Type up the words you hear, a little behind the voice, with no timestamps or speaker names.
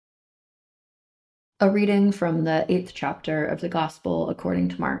A reading from the 8th chapter of the Gospel according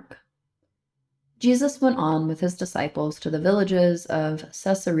to Mark. Jesus went on with his disciples to the villages of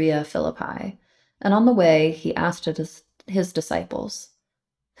Caesarea Philippi, and on the way he asked his disciples,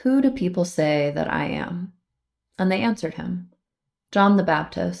 "Who do people say that I am?" And they answered him, "John the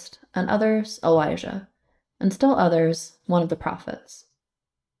Baptist, and others Elijah, and still others one of the prophets."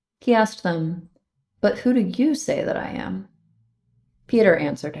 He asked them, "But who do you say that I am?" Peter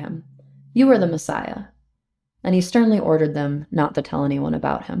answered him, "You are the Messiah." And he sternly ordered them not to tell anyone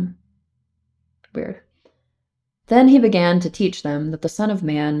about him. Weird. Then he began to teach them that the Son of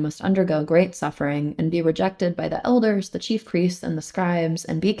Man must undergo great suffering and be rejected by the elders, the chief priests, and the scribes,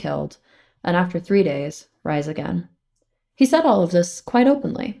 and be killed, and after 3 days rise again. He said all of this quite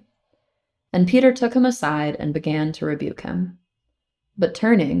openly. And Peter took him aside and began to rebuke him. But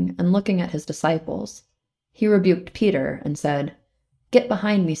turning and looking at his disciples, he rebuked Peter and said, "Get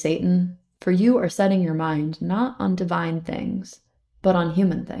behind me, Satan, for you are setting your mind not on divine things, but on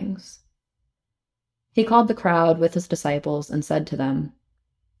human things." He called the crowd with his disciples and said to them,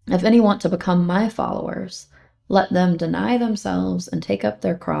 "If any want to become my followers, let them deny themselves and take up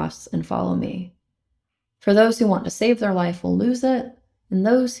their cross and follow me. For those who want to save their life will lose it, and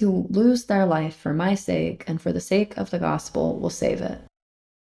those who lose their life for my sake and for the sake of the gospel will save it."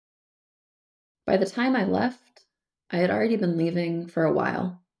 By the time I left, I had already been leaving for a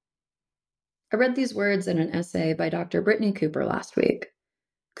while. I read these words in an essay by Dr. Brittany Cooper last week.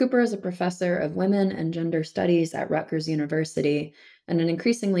 Cooper is a professor of women and gender studies at Rutgers University and an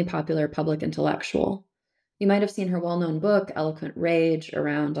increasingly popular public intellectual. You might have seen her well-known book, Eloquent Rage,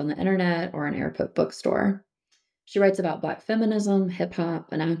 around on the internet or an airport bookstore. She writes about Black feminism,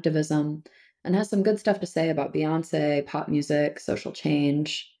 hip-hop, and activism, and has some good stuff to say about Beyoncé, pop music, social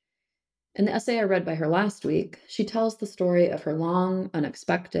change. In the essay I read by her last week, she tells the story of her long,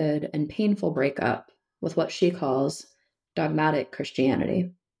 unexpected, and painful breakup with what she calls dogmatic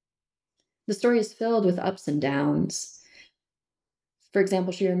Christianity. The story is filled with ups and downs. For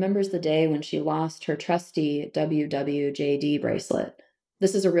example, she remembers the day when she lost her trusty WWJD bracelet.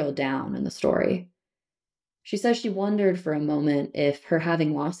 This is a real down in the story. She says she wondered for a moment if her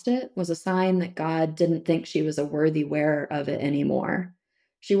having lost it was a sign that God didn't think she was a worthy wearer of it anymore.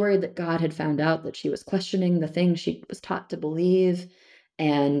 She worried that God had found out that she was questioning the things she was taught to believe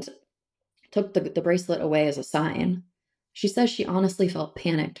and took the bracelet away as a sign. She says she honestly felt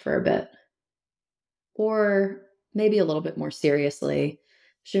panicked for a bit. Or maybe a little bit more seriously,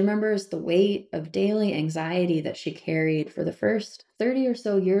 she remembers the weight of daily anxiety that she carried for the first 30 or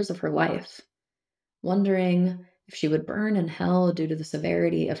so years of her life, wondering if she would burn in hell due to the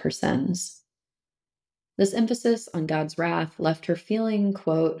severity of her sins. This emphasis on God's wrath left her feeling,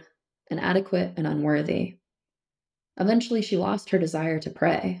 quote, inadequate and unworthy. Eventually, she lost her desire to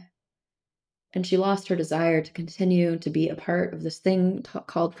pray, and she lost her desire to continue to be a part of this thing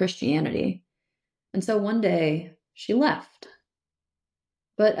called Christianity. And so one day, she left.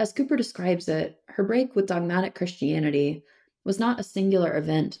 But as Cooper describes it, her break with dogmatic Christianity was not a singular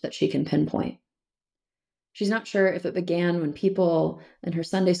event that she can pinpoint. She's not sure if it began when people in her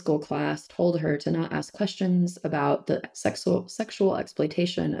Sunday school class told her to not ask questions about the sexual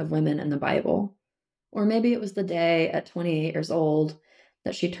exploitation of women in the Bible. Or maybe it was the day at 28 years old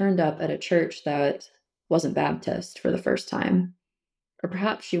that she turned up at a church that wasn't Baptist for the first time. Or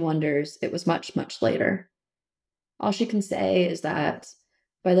perhaps she wonders it was much, much later. All she can say is that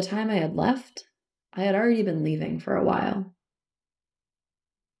by the time I had left, I had already been leaving for a while.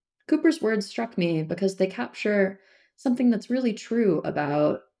 Cooper's words struck me because they capture something that's really true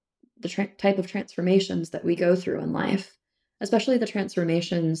about the type of transformations that we go through in life, especially the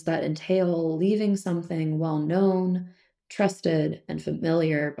transformations that entail leaving something well known, trusted, and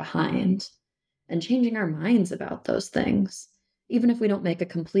familiar behind, and changing our minds about those things, even if we don't make a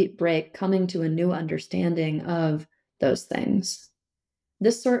complete break, coming to a new understanding of those things.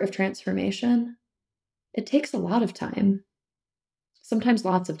 This sort of transformation, it takes a lot of time. Sometimes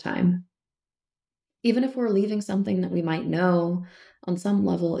lots of time. Even if we're leaving something that we might know on some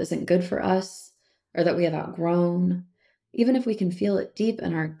level isn't good for us or that we have outgrown, even if we can feel it deep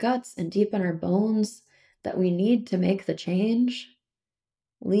in our guts and deep in our bones that we need to make the change,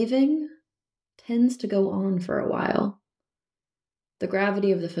 leaving tends to go on for a while. The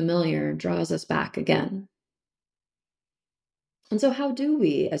gravity of the familiar draws us back again. And so, how do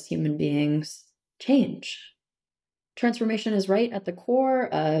we as human beings change? Transformation is right at the core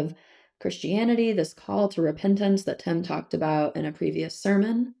of Christianity, this call to repentance that Tim talked about in a previous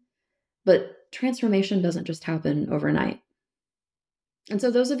sermon. But transformation doesn't just happen overnight. And so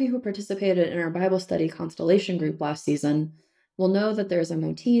those of you who participated in our Bible study constellation group last season will know that there's a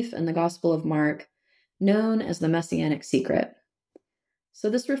motif in the Gospel of Mark known as the Messianic secret. So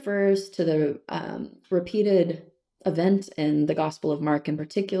this refers to the repeated event in the Gospel of Mark in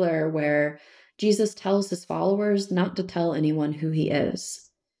particular, where Jesus tells his followers not to tell anyone who he is.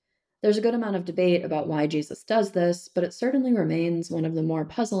 There's a good amount of debate about why Jesus does this, but it certainly remains one of the more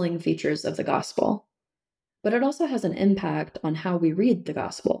puzzling features of the Gospel. But it also has an impact on how we read the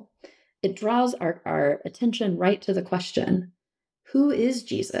Gospel. It draws our attention right to the question, who is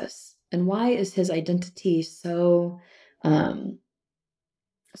Jesus? And why is his identity so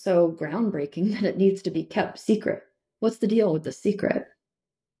groundbreaking that it needs to be kept secret? What's the deal with the secret?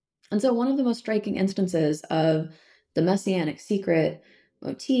 And so one of the most striking instances of the Messianic secret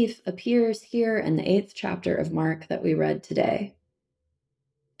motif appears here in the 8th chapter of Mark that we read today.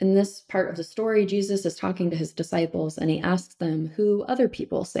 In this part of the story, Jesus is talking to his disciples and he asks them who other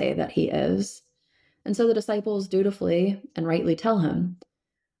people say that he is. And so the disciples dutifully and rightly tell him,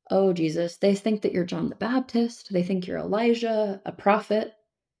 "Oh, Jesus, they think that you're John the Baptist. They think you're Elijah, a prophet."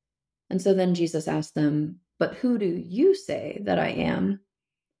 And so then Jesus asks them, "But who do you say that I am?"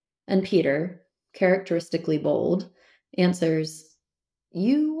 And Peter, characteristically bold, answers,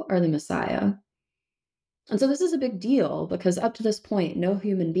 "You are the Messiah." And so this is a big deal because up to this point, no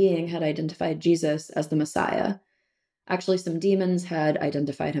human being had identified Jesus as the Messiah. Actually, some demons had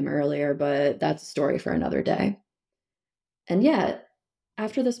identified him earlier, but that's a story for another day. And yet,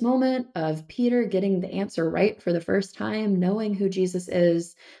 after this moment of Peter getting the answer right for the first time, knowing who Jesus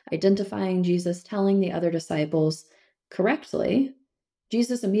is, identifying Jesus, telling the other disciples correctly,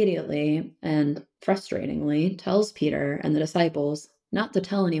 Jesus immediately and frustratingly tells Peter and the disciples not to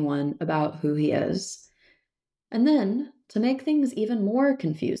tell anyone about who he is. And then, to make things even more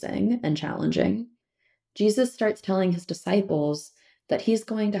confusing and challenging, Jesus starts telling his disciples that he's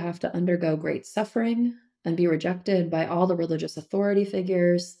going to have to undergo great suffering and be rejected by all the religious authority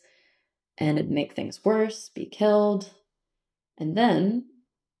figures, and it'd make things worse, be killed. And then,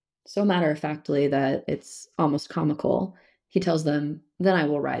 so matter of factly that it's almost comical, he tells them, "Then I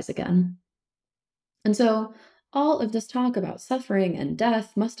will rise again." And so, all of this talk about suffering and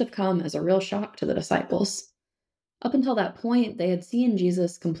death must have come as a real shock to the disciples. Up until that point, they had seen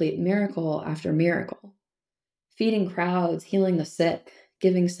Jesus complete miracle after miracle, feeding crowds, healing the sick,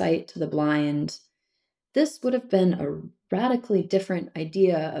 giving sight to the blind. This would have been a radically different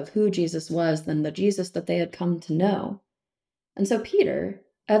idea of who Jesus was than the Jesus that they had come to know. And so Peter,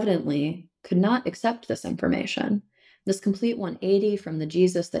 evidently, could not accept this information, this complete 180 from the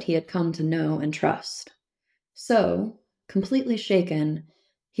Jesus that he had come to know and trust. So, completely shaken,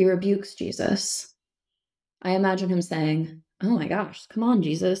 he rebukes Jesus. I imagine him saying, "Oh my gosh, come on,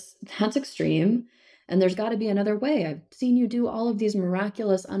 Jesus, that's extreme. And there's got to be another way. I've seen you do all of these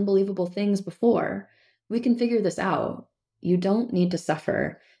miraculous, unbelievable things before. We can figure this out. You don't need to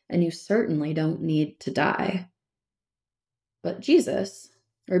suffer, and you certainly don't need to die." But Jesus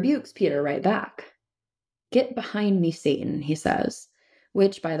rebukes Peter right back. "Get behind me, Satan," he says,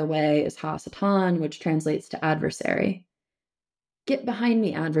 which, by the way, is ha-satan, which translates to adversary. "Get behind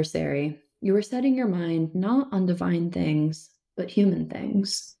me, adversary. You are setting your mind not on divine things, but human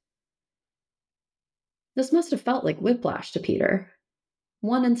things." This must have felt like whiplash to Peter.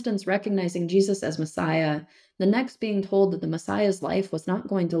 One instance recognizing Jesus as Messiah, the next being told that the Messiah's life was not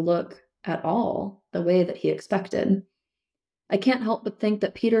going to look at all the way that he expected. I can't help but think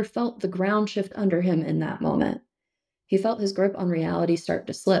that Peter felt the ground shift under him in that moment. He felt his grip on reality start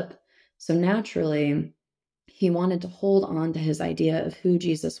to slip, so naturally, he wanted to hold on to his idea of who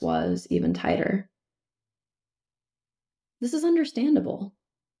Jesus was even tighter. This is understandable.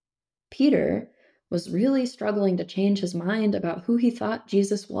 Peter was really struggling to change his mind about who he thought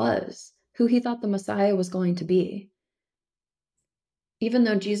Jesus was, who he thought the Messiah was going to be. Even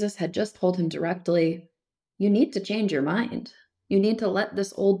though Jesus had just told him directly, "You need to change your mind. You need to let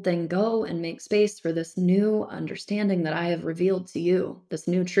this old thing go and make space for this new understanding that I have revealed to you, this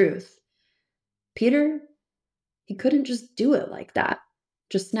new truth." Peter, he couldn't just do it like that,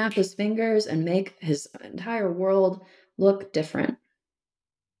 just snap his fingers and make his entire world look different.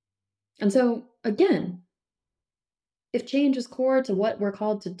 And so, again, if change is core to what we're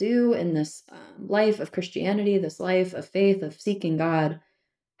called to do in this life of Christianity, this life of faith, of seeking God,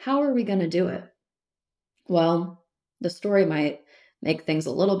 how are we going to do it? Well, the story might make things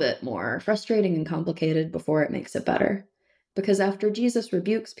a little bit more frustrating and complicated before it makes it better. Because after Jesus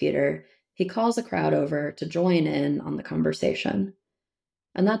rebukes Peter, he calls a crowd over to join in on the conversation.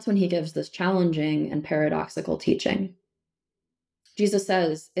 And that's when he gives this challenging and paradoxical teaching. Jesus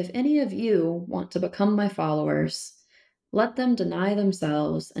says, "If any of you want to become my followers, let them deny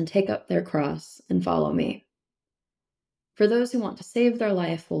themselves and take up their cross and follow me. For those who want to save their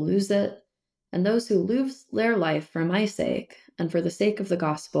life will lose it, and those who lose their life for my sake and for the sake of the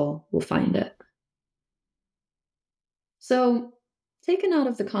gospel will find it. So, taken out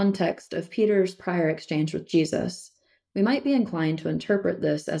of the context of Peter's prior exchange with Jesus, we might be inclined to interpret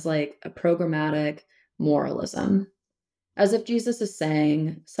this as like a programmatic moralism, as if Jesus is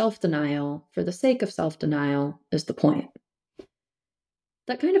saying self denial for the sake of self denial is the point.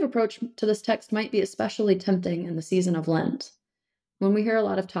 That kind of approach to this text might be especially tempting in the season of Lent, when we hear a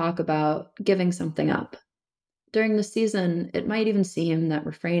lot of talk about giving something up. During the season, it might even seem that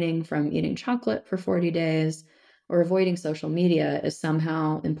refraining from eating chocolate for 40 days or avoiding social media is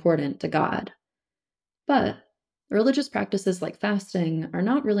somehow important to God. But religious practices like fasting are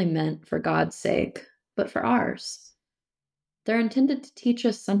not really meant for God's sake, but for ours. They're intended to teach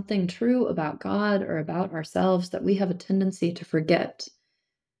us something true about God or about ourselves that we have a tendency to forget,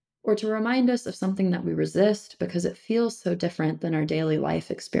 or to remind us of something that we resist because it feels so different than our daily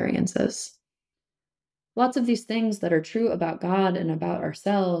life experiences. Lots of these things that are true about God and about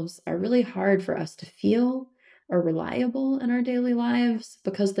ourselves are really hard for us to feel or reliable in our daily lives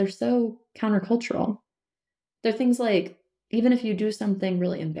because they're so countercultural. They're things like, even if you do something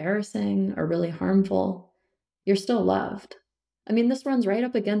really embarrassing or really harmful, you're still loved. I mean, this runs right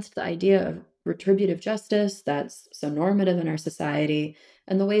up against the idea of retributive justice that's so normative in our society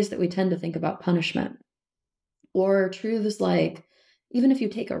and the ways that we tend to think about punishment. Or truths like, even if you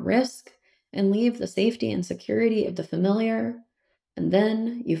take a risk and leave the safety and security of the familiar, and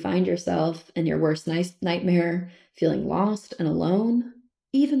then you find yourself in your worst nightmare feeling lost and alone,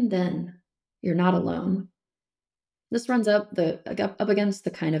 even then, you're not alone. This runs up against the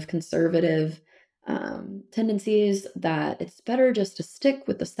kind of conservative tendencies that it's better just to stick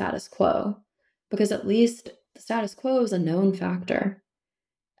with the status quo, because at least the status quo is a known factor,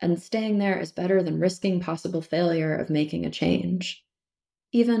 and staying there is better than risking possible failure of making a change,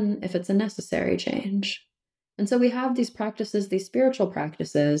 even if it's a necessary change. And so we have these practices, these spiritual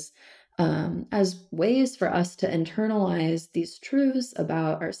practices, as ways for us to internalize these truths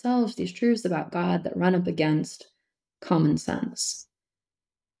about ourselves, these truths about God that run up against common sense.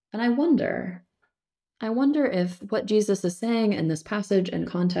 And I wonder if what Jesus is saying in this passage and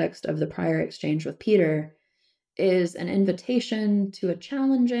context of the prior exchange with Peter is an invitation to a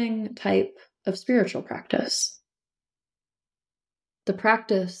challenging type of spiritual practice. The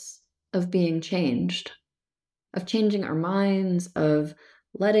practice of being changed, of changing our minds, of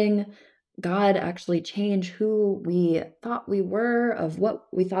letting God actually change who we thought we were, of what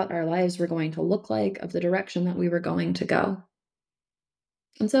we thought our lives were going to look like, of the direction that we were going to go.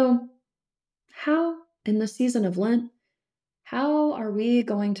 And so, how, in the season of Lent, how are we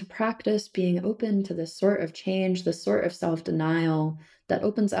going to practice being open to this sort of change, this sort of self denial that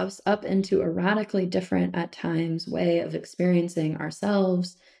opens us up into a radically different, at times, way of experiencing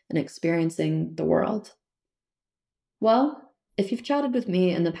ourselves and experiencing the world? Well, if you've chatted with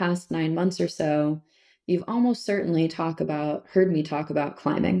me in the past 9 months or so, you've almost certainly heard me talk about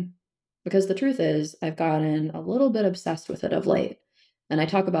climbing. Because the truth is, I've gotten a little bit obsessed with it of late, and I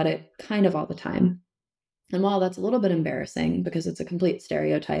talk about it kind of all the time. And while that's a little bit embarrassing because it's a complete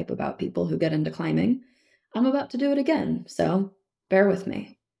stereotype about people who get into climbing, I'm about to do it again, so bear with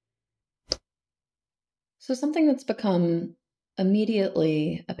me. So, something that's become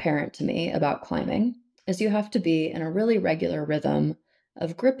immediately apparent to me about climbing is you have to be in a really regular rhythm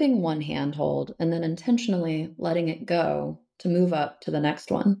of gripping one handhold and then intentionally letting it go to move up to the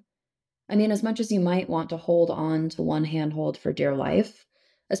next one. I mean, as much as you might want to hold on to one handhold for dear life,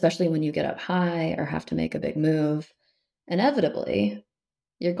 especially when you get up high or have to make a big move, inevitably,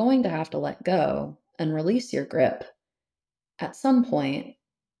 you're going to have to let go and release your grip at some point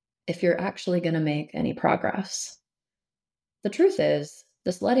if you're actually going to make any progress. The truth is,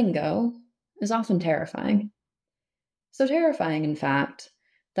 this letting go is often terrifying. So terrifying, in fact,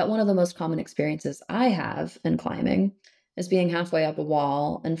 that one of the most common experiences I have in climbing is being halfway up a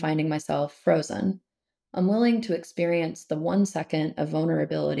wall and finding myself frozen. I'm willing to experience the 1 second of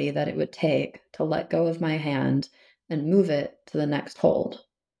vulnerability that it would take to let go of my hand and move it to the next hold.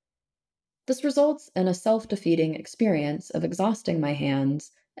 This results in a self defeating experience of exhausting my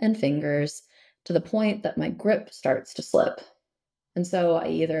hands and fingers to the point that my grip starts to slip. And so I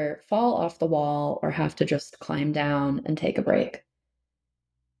either fall off the wall or have to just climb down and take a break.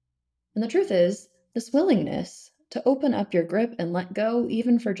 And the truth is, this willingness to open up your grip and let go,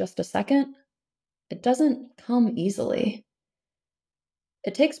 even for just a second, it doesn't come easily.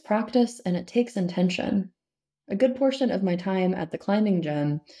 It takes practice and it takes intention. A good portion of my time at the climbing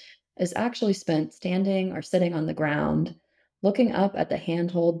gym is actually spent standing or sitting on the ground, looking up at the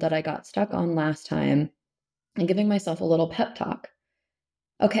handhold that I got stuck on last time, and giving myself a little pep talk.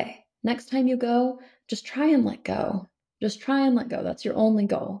 Okay, Next time you go, just try and let go. Just try and let go. That's your only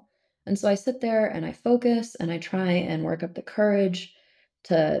goal. And so I sit there and I focus and I try and work up the courage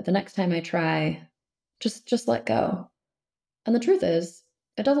to the next time I try, just let go. And the truth is,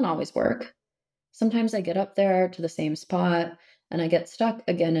 it doesn't always work. Sometimes I get up there to the same spot and I get stuck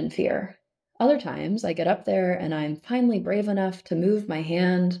again in fear. Other times I get up there and I'm finally brave enough to move my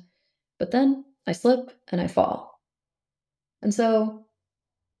hand, but then I slip and I fall. And so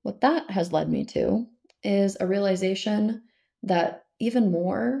what that has led me to is a realization that even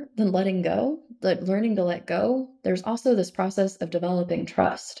more than letting go, that learning to let go, there's also this process of developing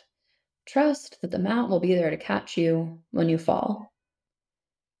trust. Trust that the mat will be there to catch you when you fall.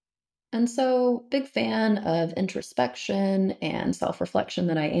 And so, big fan of introspection and self reflection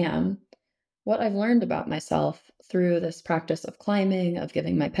that I am. What I've learned about myself through this practice of climbing, of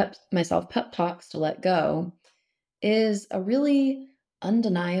giving myself pep talks to let go, is a really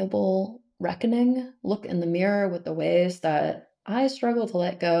undeniable reckoning, look in the mirror with the ways that I struggle to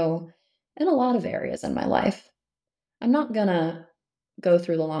let go in a lot of areas in my life. I'm not gonna go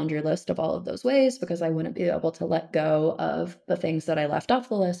through the laundry list of all of those ways because I wouldn't be able to let go of the things that I left off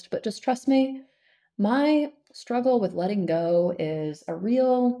the list, but just trust me, my struggle with letting go is a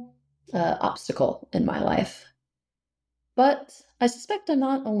real obstacle in my life. But I suspect I'm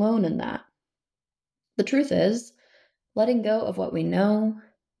not alone in that. The truth is, letting go of what we know,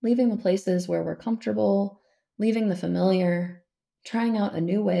 leaving the places where we're comfortable, leaving the familiar, trying out a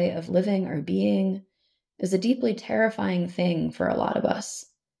new way of living or being is a deeply terrifying thing for a lot of us.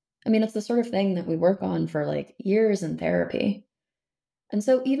 I mean, it's the sort of thing that we work on for like years in therapy. And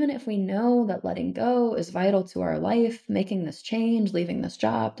so, even if we know that letting go is vital to our life, making this change, leaving this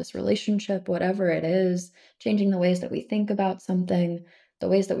job, this relationship, whatever it is, changing the ways that we think about something, the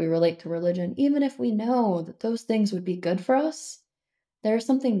ways that we relate to religion, even if we know that those things would be good for us, there's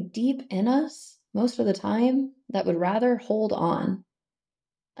something deep in us most of the time that would rather hold on.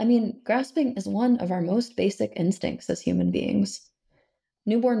 I mean, grasping is one of our most basic instincts as human beings.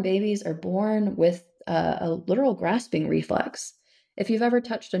 Newborn babies are born with a literal grasping reflex. If you've ever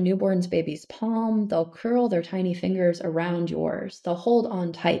touched a newborn's baby's palm, they'll curl their tiny fingers around yours. They'll hold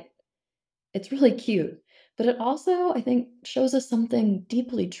on tight. It's really cute. But it also, I think, shows us something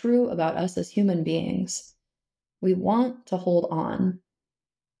deeply true about us as human beings. We want to hold on.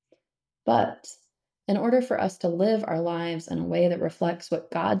 But in order for us to live our lives in a way that reflects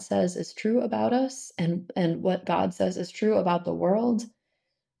what God says is true about us and what God says is true about the world,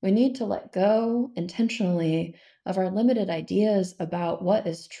 we need to let go intentionally of our limited ideas about what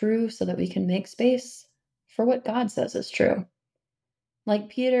is true so that we can make space for what God says is true. Like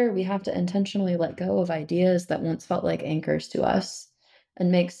Peter, we have to intentionally let go of ideas that once felt like anchors to us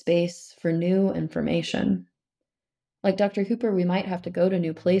and make space for new information. Like Dr. Hooper, we might have to go to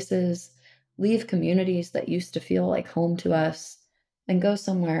new places, leave communities that used to feel like home to us, and go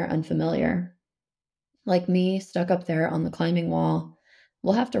somewhere unfamiliar. Like me, stuck up there on the climbing wall,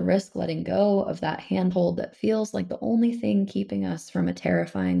 we'll have to risk letting go of that handhold that feels like the only thing keeping us from a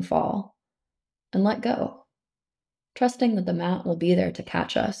terrifying fall, and let go, trusting that the mat will be there to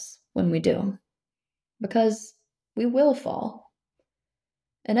catch us when we do. Because we will fall.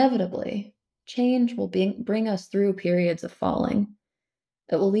 Inevitably, change will bring us through periods of falling.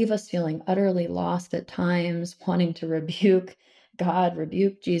 It will leave us feeling utterly lost at times, wanting to rebuke God,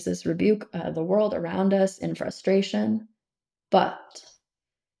 rebuke Jesus, rebuke the world around us in frustration. But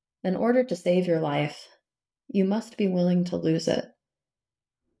in order to save your life, you must be willing to lose it.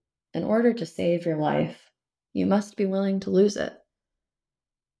 In order to save your life, you must be willing to lose it.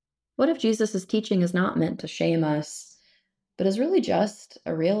 What if Jesus' teaching is not meant to shame us, but is really just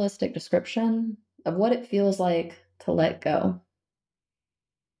a realistic description of what it feels like to let go?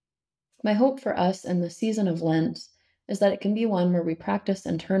 My hope for us in the season of Lent is that it can be one where we practice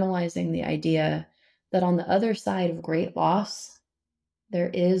internalizing the idea that on the other side of great loss, there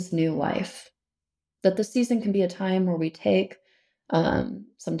is new life. That this season can be a time where we take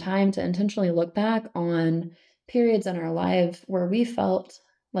some time to intentionally look back on periods in our life where we felt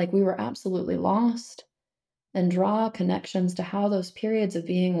like we were absolutely lost and draw connections to how those periods of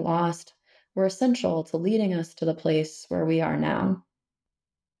being lost were essential to leading us to the place where we are now.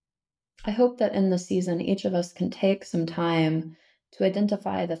 I hope that in this season, each of us can take some time to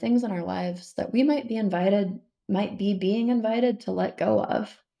identify the things in our lives that we might be being invited to let go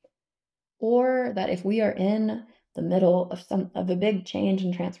of. Or that if we are in the middle of a big change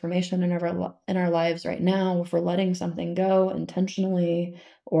and transformation in our lives right now, if we're letting something go intentionally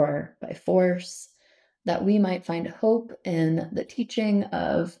or by force, that we might find hope in the teaching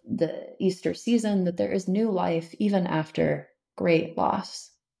of the Easter season that there is new life even after great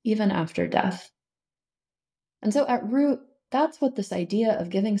loss. even after death. And so at root, that's what this idea of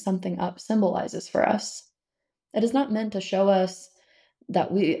giving something up symbolizes for us. It is not meant to show us that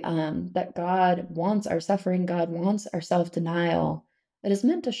that God wants our suffering, God wants our self-denial. It is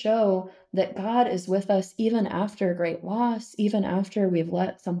meant to show that God is with us even after great loss, even after we've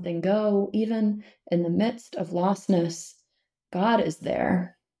let something go, even in the midst of lostness, God is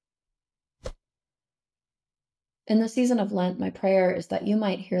there. In the season of Lent, my prayer is that you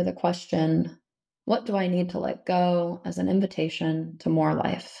might hear the question, what do I need to let go, as an invitation to more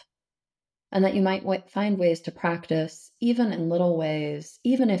life? And that you might find ways to practice, even in little ways,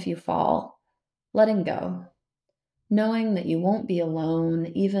 even if you fall, letting go, knowing that you won't be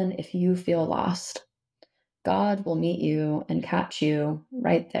alone, even if you feel lost. God will meet you and catch you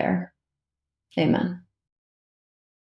right there. Amen.